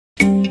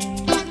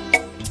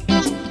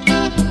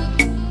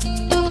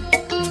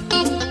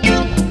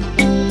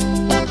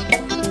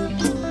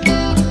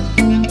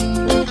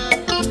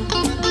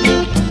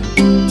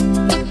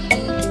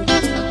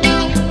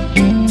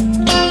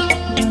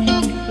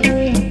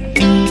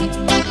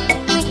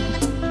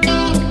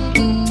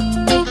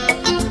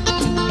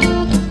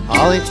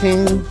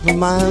came from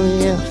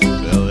Miami,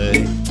 LA.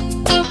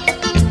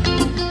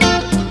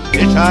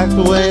 Hitchhiked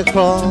away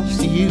across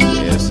the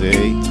USA.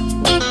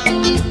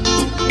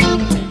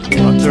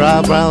 Plucked her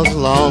eyebrows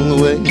along the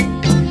way,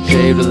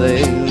 shaved her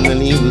leg, and then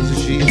he was a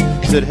she.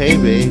 Said, hey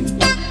babe,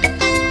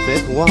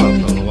 take a walk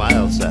on the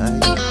wild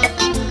side.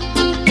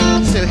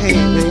 Said, hey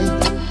babe,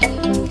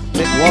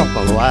 take a walk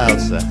on the wild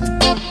side.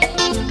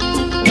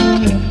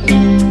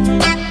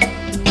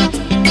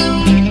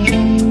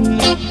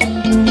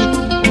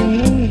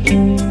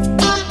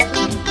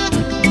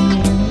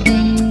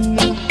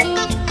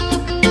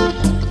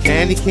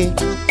 Candy came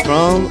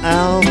from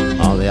out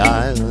on the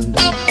island.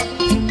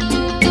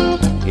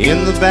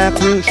 In the back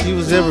room she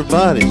was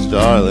everybody's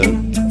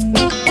darling,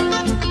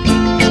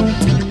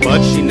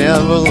 but she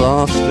never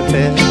lost her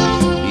head.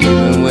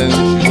 Even when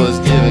she was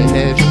giving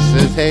head, she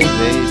says, hey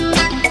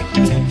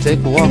babe, take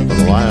a walk on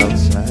the wild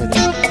side.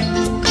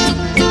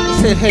 I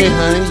said, hey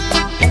honey,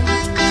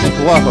 take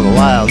a walk on the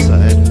wild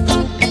side.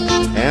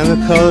 And the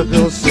colored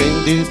girls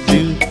sing do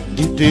do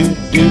do do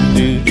do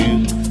do do.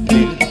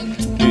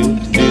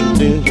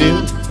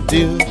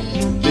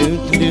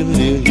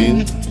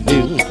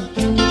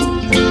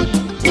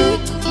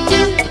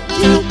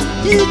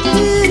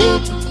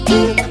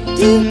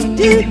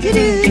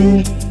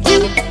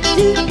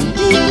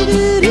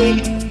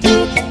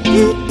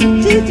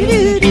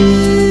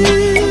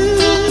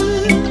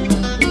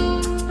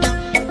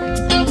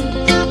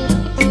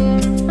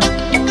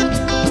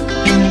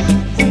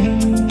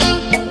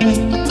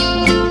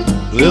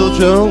 Little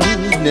Joe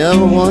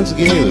never once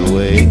gave it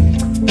away.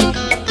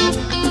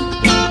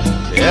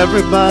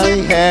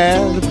 Everybody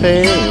had to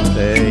pay and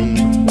pay.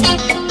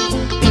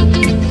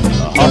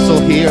 A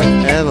hustle here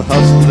and a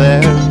hustle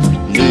there.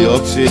 New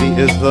York City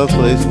is the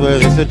place where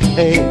they said,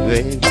 hey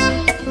babe,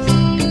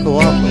 go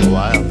off on the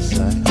wild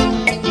side.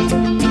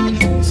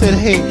 He said,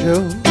 hey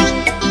Joe,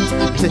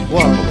 take a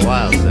walk on the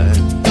wild side.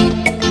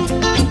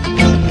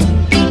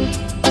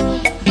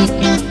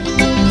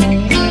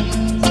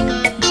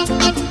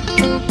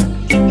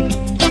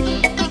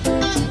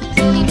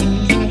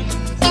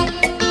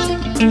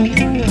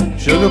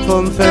 Sugar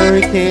Plum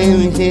Fairy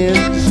came and hit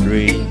the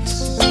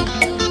streets,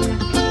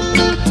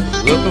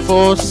 looking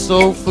for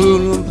soul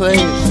food and place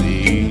to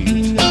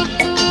eat.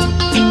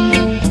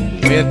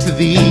 Went to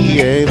the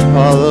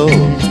Apollo,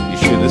 you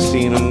should have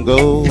seen him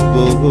go,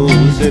 go, go.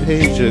 Said,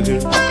 hey sugar,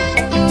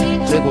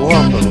 take a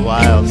walk on the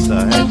wild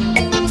side.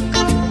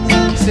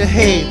 He said,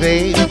 hey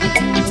babe,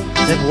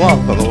 take a walk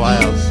on the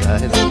wild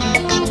side.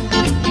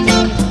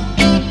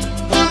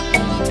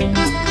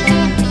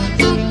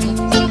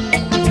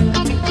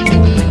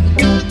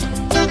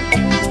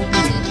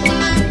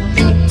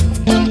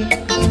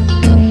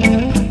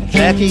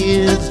 Jackie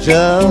is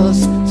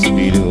just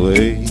speeding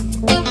away.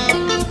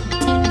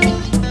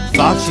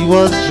 Thought she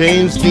was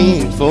James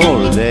Dean for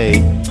a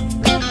day.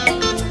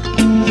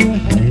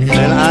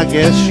 Then I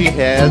guess she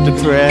had to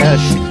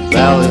crash.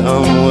 Valley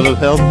would have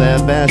helped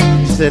that bad.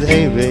 She said,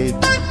 hey babe,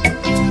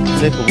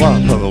 take a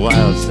walk on the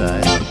wild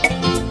side.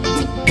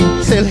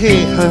 She said,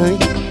 hey honey,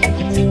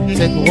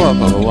 take a walk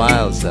on the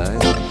wild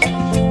side.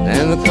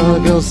 And the color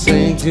girls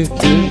sing do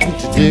do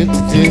do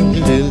do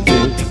do do do.